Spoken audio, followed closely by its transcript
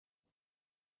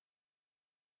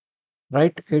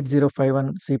Write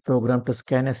 8051 C program to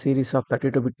scan a series of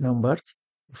 32-bit numbers.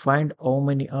 Find how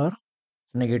many are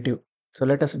negative. So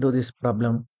let us do this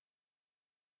problem.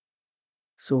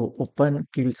 So open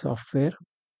Kill software.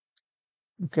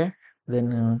 Okay.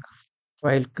 Then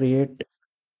file create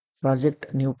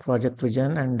project, new project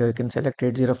vision, and you can select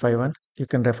 8051. You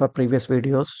can refer previous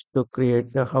videos to create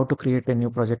how to create a new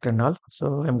project and all.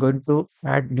 So I'm going to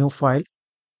add new file.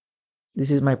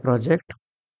 This is my project.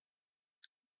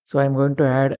 So I'm going to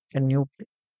add a new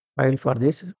file for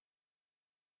this.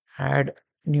 Add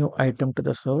new item to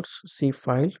the source C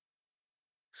file.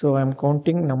 So I'm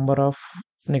counting number of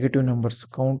negative numbers.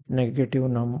 Count negative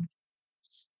num.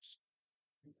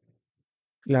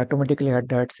 Will automatically add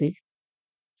that C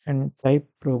and type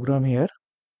program here.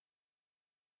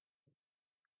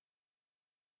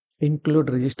 Include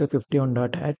register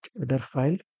 51.h header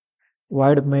file.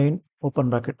 Void main open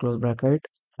bracket close bracket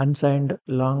unsigned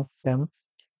long term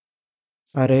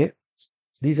array.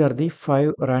 These are the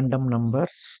 5 random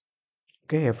numbers.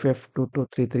 Okay,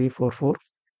 FF223344,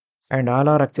 and all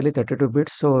are actually 32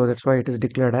 bits, so that's why it is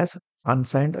declared as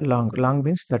unsigned long. Long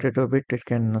means 32 bit it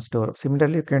can store.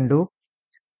 Similarly, you can do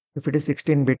if it is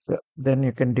 16 bit, then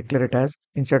you can declare it as,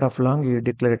 instead of long, you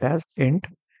declare it as int.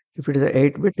 If it is a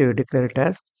 8 bit, you declare it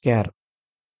as char.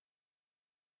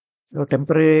 So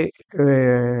temporary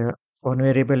one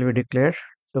variable we declare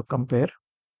to compare.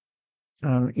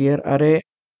 And here array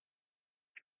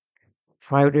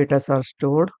 5 data are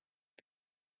stored,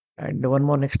 and one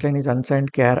more next line is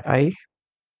unsigned char I.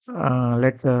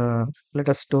 Let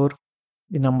us store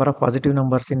the number of positive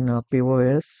numbers in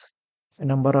POS, a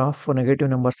number of negative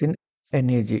numbers in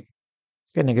NAG.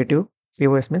 Okay, negative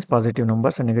POS means positive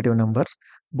numbers and negative numbers.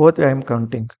 Both I am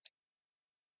counting.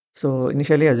 So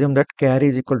initially assume that carry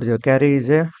is equal to 0. Carry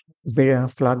is a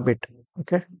flag bit.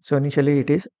 Okay. So initially it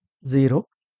is 0.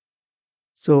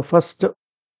 So first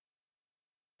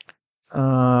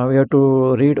we have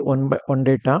to read one by one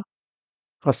data.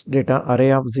 First data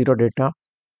array of 0 data,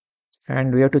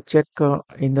 and we have to check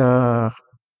in the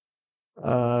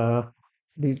uh,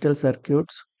 digital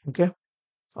circuits. Okay.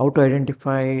 How to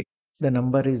identify the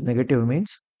number is negative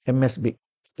means MSB.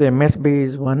 So MSB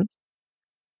is 1,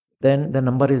 then the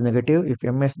number is negative. If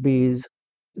MSB is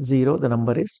 0, the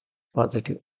number is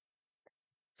positive.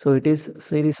 So it is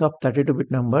series of 32-bit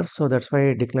numbers. So that's why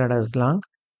I declared as long.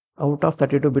 Out of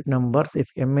 32-bit numbers, if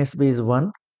MSB is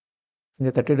 1, in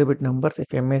the 32-bit numbers, if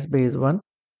MSB is 1,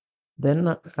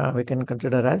 then we can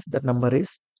consider as that number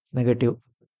is negative.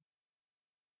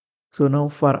 So now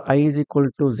for I is equal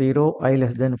to 0, I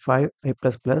less than 5, I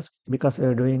plus plus, because we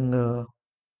are doing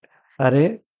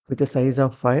array with a size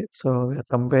of 5. So we are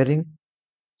comparing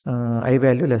I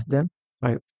value less than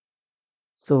 5.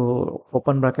 So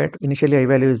open bracket, initially I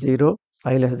value is 0,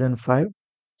 I less than 5.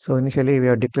 So initially we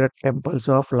have declared temp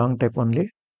also of long type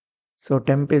only. So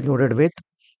temp is loaded with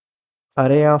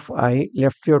array of I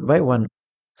left out by 1.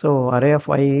 So array of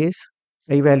I is,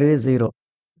 I value is 0.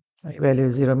 I value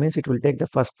is 0 means it will take the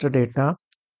first data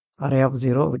array of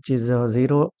 0, which is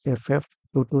 0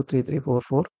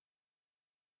 FF223344.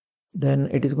 Then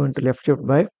it is going to left shift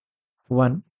by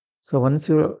 1. So once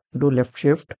you do left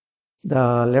shift,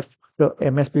 the left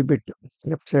MSB bit,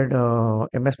 left side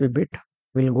MSB bit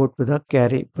will go to the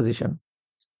carry position.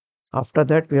 After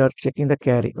that, we are checking the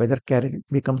carry, whether carry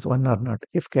becomes 1 or not.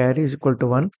 If carry is equal to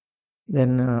 1,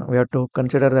 then we have to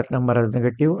consider that number as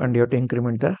negative, and you have to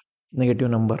increment the negative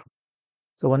number.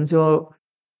 So once you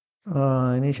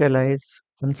initialize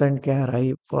unsigned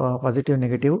carry positive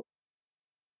negative,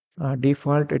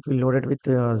 default it will loaded with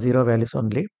 0 values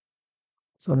only.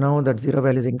 So now that 0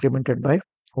 value is incremented by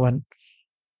 1.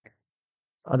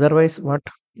 Otherwise, what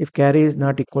if carry is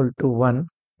not equal to 1?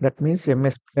 That means the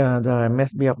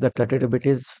MSB of the 32 bit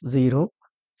is 0.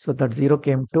 So that 0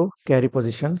 came to carry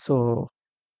position. So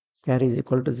carry is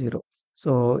equal to 0.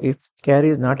 So if carry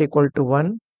is not equal to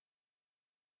 1,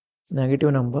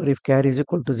 negative number. If carry is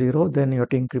equal to 0, then you have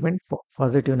to increment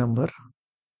positive number.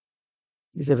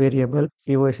 Is a variable.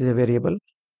 POS is a variable.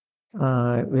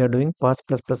 We are doing pos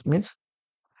plus plus means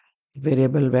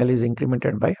variable value is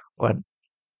incremented by 1.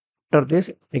 After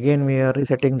this, again we are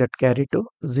resetting that carry to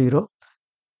 0,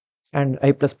 and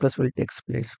I plus plus will take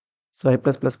place. So I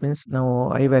plus plus means now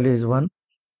I value is 1.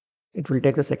 It will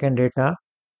take the second data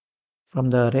from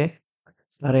the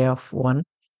array of 1,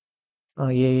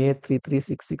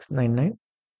 AA336699.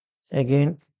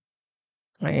 Again,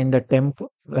 in the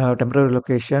temporary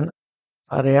location,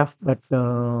 array of that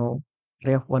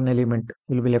array of 1 element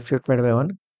will be left shifted by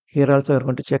 1. Here also we are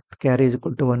going to check carry is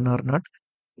equal to 1 or not.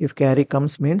 If carry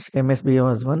comes means MSB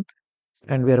was 1,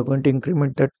 and we are going to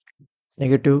increment that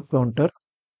negative counter.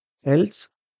 Else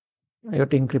you have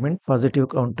to increment positive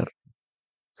counter.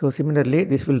 So similarly,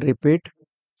 this will repeat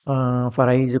for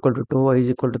I is equal to 2, I is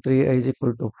equal to 3, I is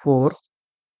equal to 4.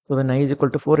 So when I is equal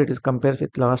to 4, it is compared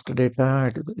with last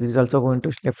data. It is also going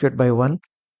to left shift by 1.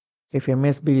 If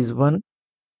MSB is 1,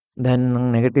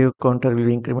 then negative counter will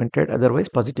be incremented. Otherwise,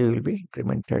 positive will be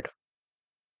incremented.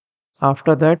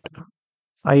 After that,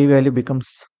 I value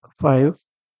becomes 5.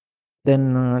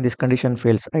 Then this condition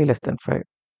fails, I less than 5.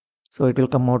 So it will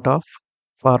come out of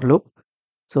for loop.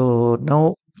 So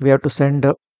now we have to send,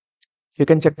 you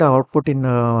can check the output in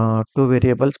two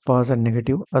variables, pos and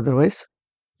negative. Otherwise,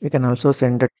 we can also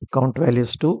send the count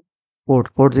values to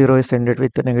port. Port 0 is sent it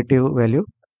with the negative value,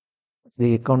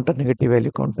 the counter negative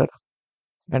value counter.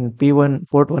 And P1,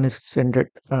 port 1 is sent it,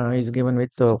 is given with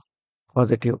the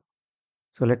positive.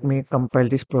 So let me compile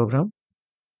this program.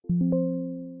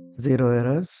 0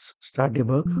 errors, start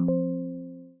debug.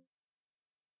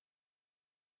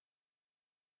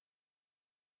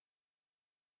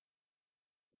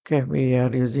 Okay, we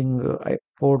are using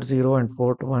port 0 and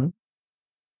port 1,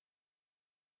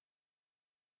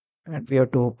 and we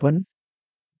have to open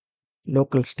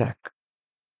local stack,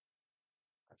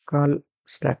 call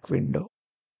stack window.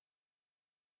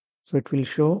 So it will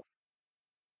show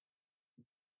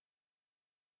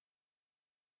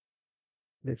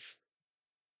this.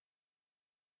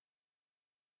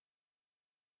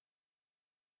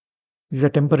 This is a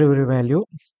temporary value.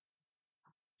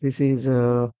 This is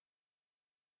array.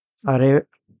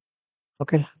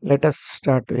 Okay, let us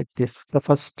start with this. The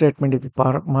first statement is the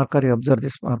marker. You observe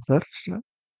this marker.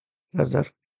 Cursor.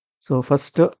 So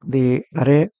first the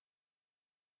array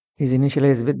is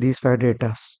initialized with these 5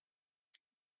 data.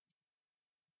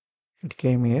 It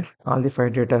came here. All the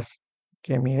 5 data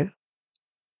came here.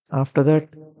 After that,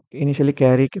 initially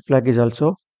carry flag is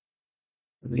also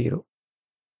 0.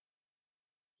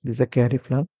 This is a carry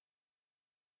flag.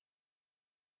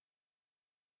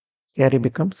 Carry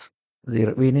becomes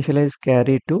 0. We initialize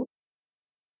carry to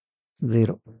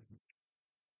 0.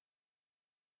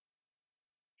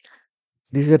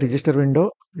 This is a register window.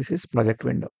 This is project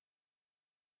window.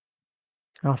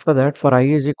 After that, for I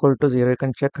is equal to 0, you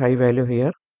can check I value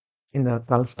here in the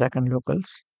call stack and locals.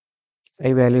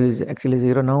 I value is actually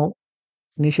 0 now.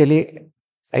 Initially,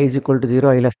 I is equal to 0,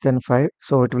 I less than 5.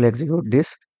 So it will execute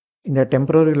this. In the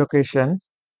temporary location,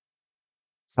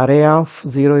 array of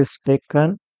 0 is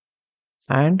taken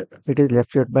and it is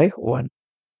left out by 1.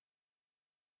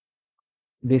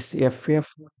 This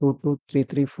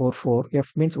FF223344,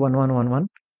 F means 1111,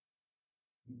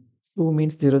 2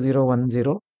 means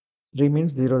 0010, 3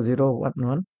 means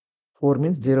 0011, 4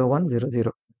 means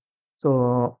 0100.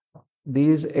 So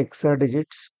these hexa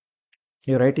digits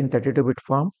you write in 32-bit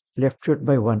form, left shift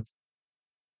by 1.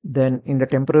 Then in the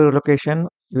temporary location,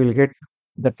 you will get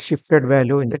that shifted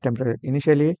value in the temporary.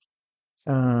 Initially,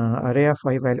 array of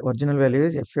 5 value, original value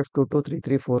is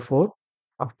FF223344.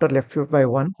 After left shift by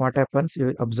 1, what happens?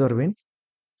 You observe in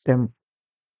temp.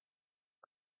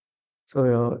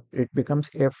 So it becomes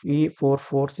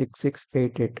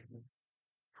FE446688.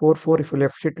 44 if you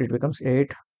left shift, it becomes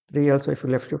 8. 3 also if you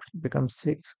left shift, it becomes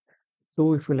 6.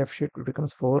 2 if you left shift, it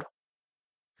becomes 4.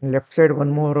 And left side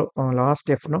one more last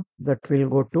F no, that will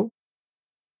go to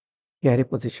carry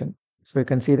position. So you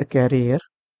can see the carry here.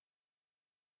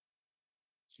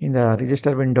 In the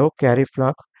register window, carry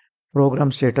flag,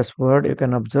 program status word, you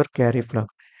can observe carry flag.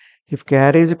 If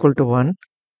carry is equal to 1,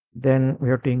 then we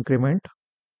have to increment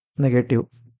negative.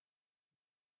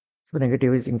 So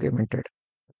negative is incremented.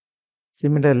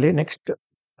 Similarly, next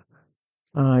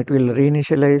it will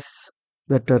reinitialize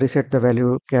that reset the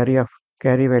value carry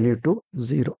value to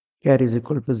 0. Carry is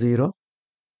equal to 0.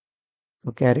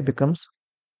 So carry becomes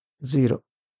 0.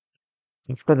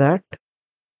 After that,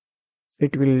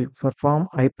 it will perform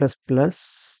I plus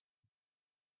plus.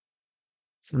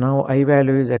 So now I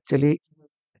value is actually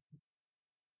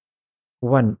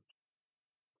 1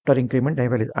 after increment I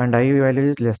value, and I value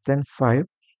is less than 5.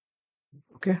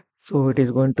 Okay, so it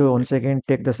is going to once again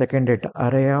take the second data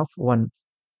array of 1.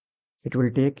 It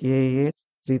will take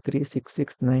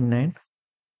AA336699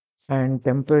 and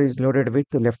temper is loaded with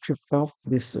the left shift of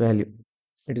this value.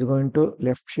 It is going to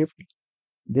left shift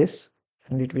this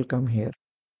and it will come here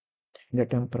in the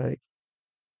temporary.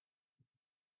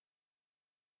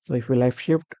 So if you left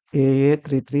shift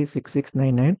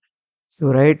AA336699,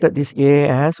 you write this A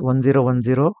as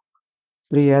 1010,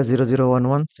 3 as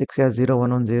 0011, 6 as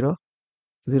 0110,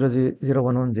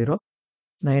 00110,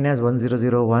 9 as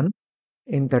 1001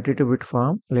 in 32-bit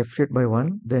form, left shift by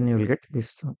 1, then you will get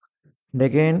this. And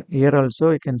again, here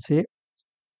also you can see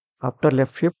after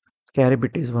left shift, carry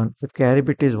bit is 1. If carry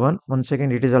bit is 1, once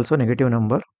again it is also negative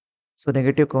number. So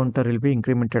negative counter will be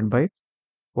incremented by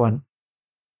 1.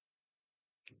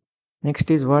 Next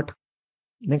is what?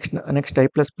 Next I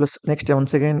plus plus. Next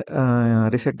once again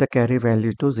reset the carry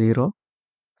value to 0.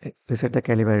 Reset the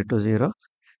carry value to 0.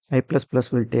 I plus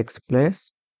plus will takes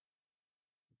place.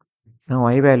 Now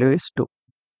I value is 2.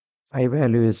 I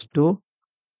value is 2.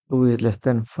 2 is less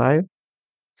than 5.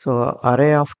 So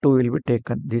array of 2 will be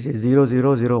taken. This is 0,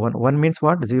 0, 0, 1. 1 means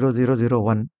what? 0, 0, 0,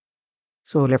 1.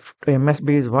 So left MSB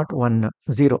is what? 1,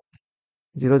 0.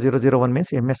 0, 0, 0, 1 means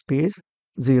MSB is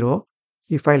 0.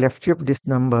 If I left shift this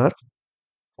number,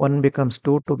 1 becomes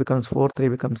 2, 2 becomes 4, 3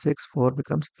 becomes 6, 4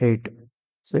 becomes 8.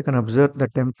 So you can observe the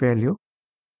temp value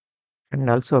and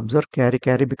also observe carry.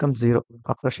 Carry becomes 0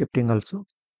 after shifting also.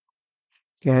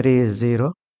 Carry is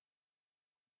 0.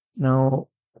 Now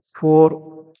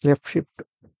 4 left shift.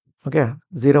 Okay.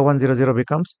 0, 1, 0, 0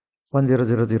 becomes 1, 0,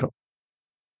 0, 0.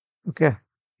 Okay.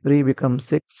 3 becomes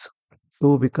 6.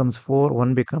 2 becomes 4.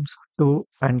 1 becomes 2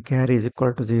 and carry is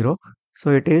equal to 0.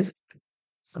 So it is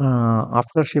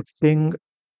after shifting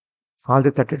all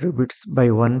the 32 bits by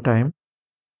one time,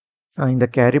 in the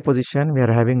carry position we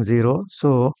are having 0.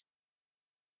 So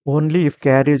only if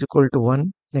carry is equal to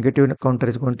 1, negative counter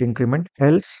is going to increment.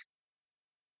 Else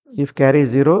if carry is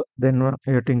 0, then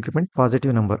you have to increment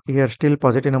positive number. Here still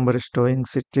positive number is showing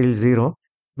still 0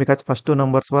 because first two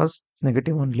numbers was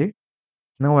negative only.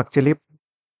 Now actually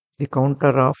the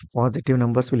counter of positive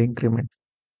numbers will increment.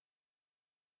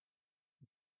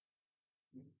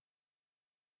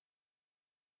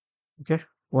 Okay,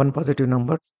 one positive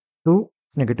number, two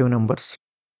negative numbers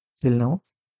till now.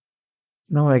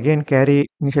 Now again carry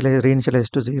initialize reinitialize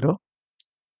to 0.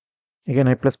 Again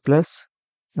I plus plus.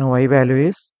 Now I value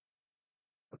is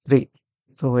 3.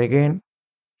 So again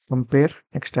compare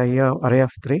next I have array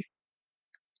of 3.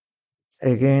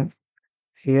 Again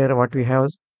here what we have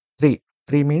is 3.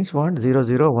 3 means what? 0,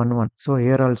 0, 1, 1. So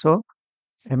here also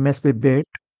MSB bit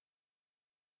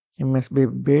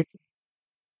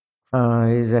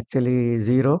is actually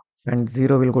 0 and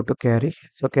 0 will go to carry.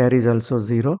 So carry is also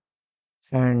 0.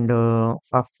 And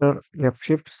after left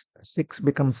shift 6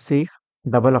 becomes C,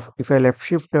 double of. If I left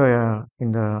shift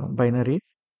in the binary,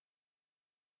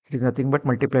 it is nothing but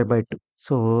multiply by 2.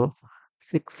 So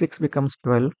 6 becomes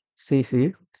 12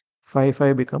 CC,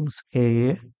 5 becomes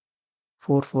AA,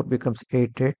 4 becomes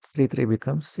 8 3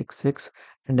 becomes 6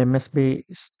 and MSB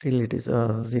still it is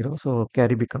 0. So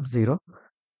carry becomes 0.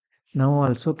 Now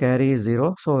also carry is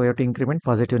 0. So we have to increment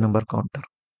positive number counter.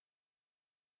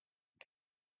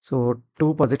 So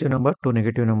two positive number, two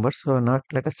negative numbers. So not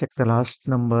let us check the last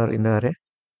number in the array.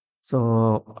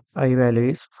 So I value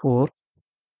is 4.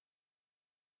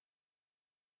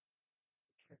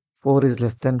 4 is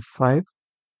less than 5.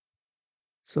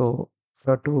 So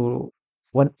we have to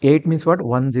 8 means what?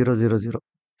 1000.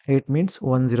 8 means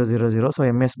 1000. So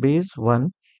MSB is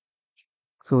 1.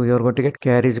 So you are going to get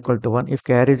carry is equal to 1. If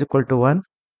carry is equal to 1,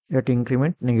 you have to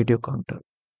increment negative counter.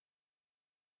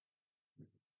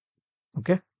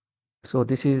 Okay. So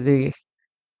this is the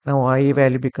now I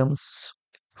value becomes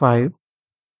 5.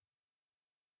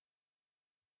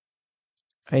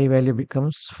 I value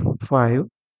becomes 5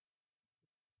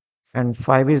 and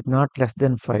 5 is not less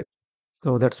than 5.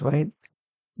 So that's why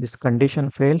this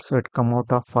condition fails. So it come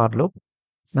out of for loop.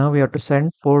 Now we have to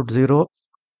send port 0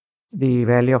 the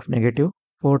value of negative,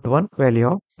 port 1 value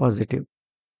of positive.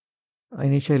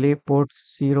 Initially port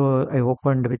 0 I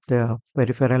opened with the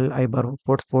peripheral IBAR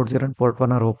ports, port 0 and port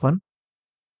 1 are open.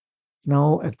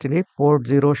 Now actually port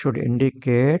 0 should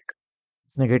indicate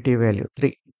negative value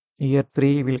 3. Here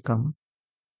 3 will come.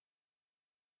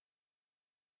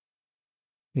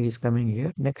 It is coming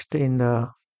here. Next in the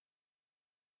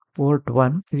port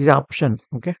 1 this is option.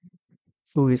 Okay,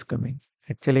 2 is coming.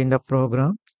 Actually in the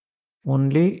program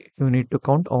only you need to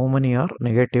count how many are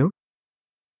negative,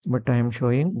 but I am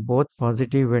showing both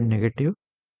positive and negative.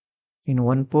 In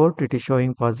one port it is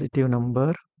showing positive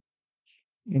number,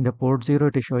 in the port 0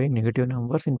 it is showing negative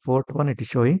numbers, in port 1 it is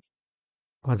showing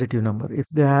positive number. If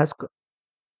they ask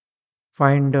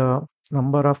find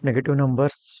number of negative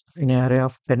numbers in an array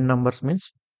of 10 numbers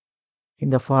means in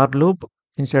the for loop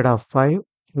instead of 5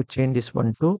 you change this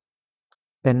one to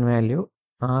 10 value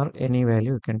or any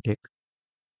value you can take.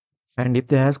 And if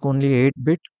they ask only 8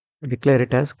 bit, declare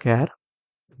it as char.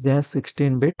 If they ask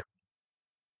 16 bit,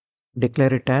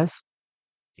 declare it as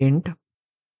int.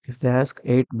 If they ask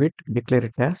 8 bit, declare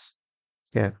it as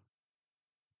char.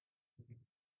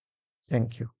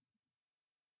 Thank you.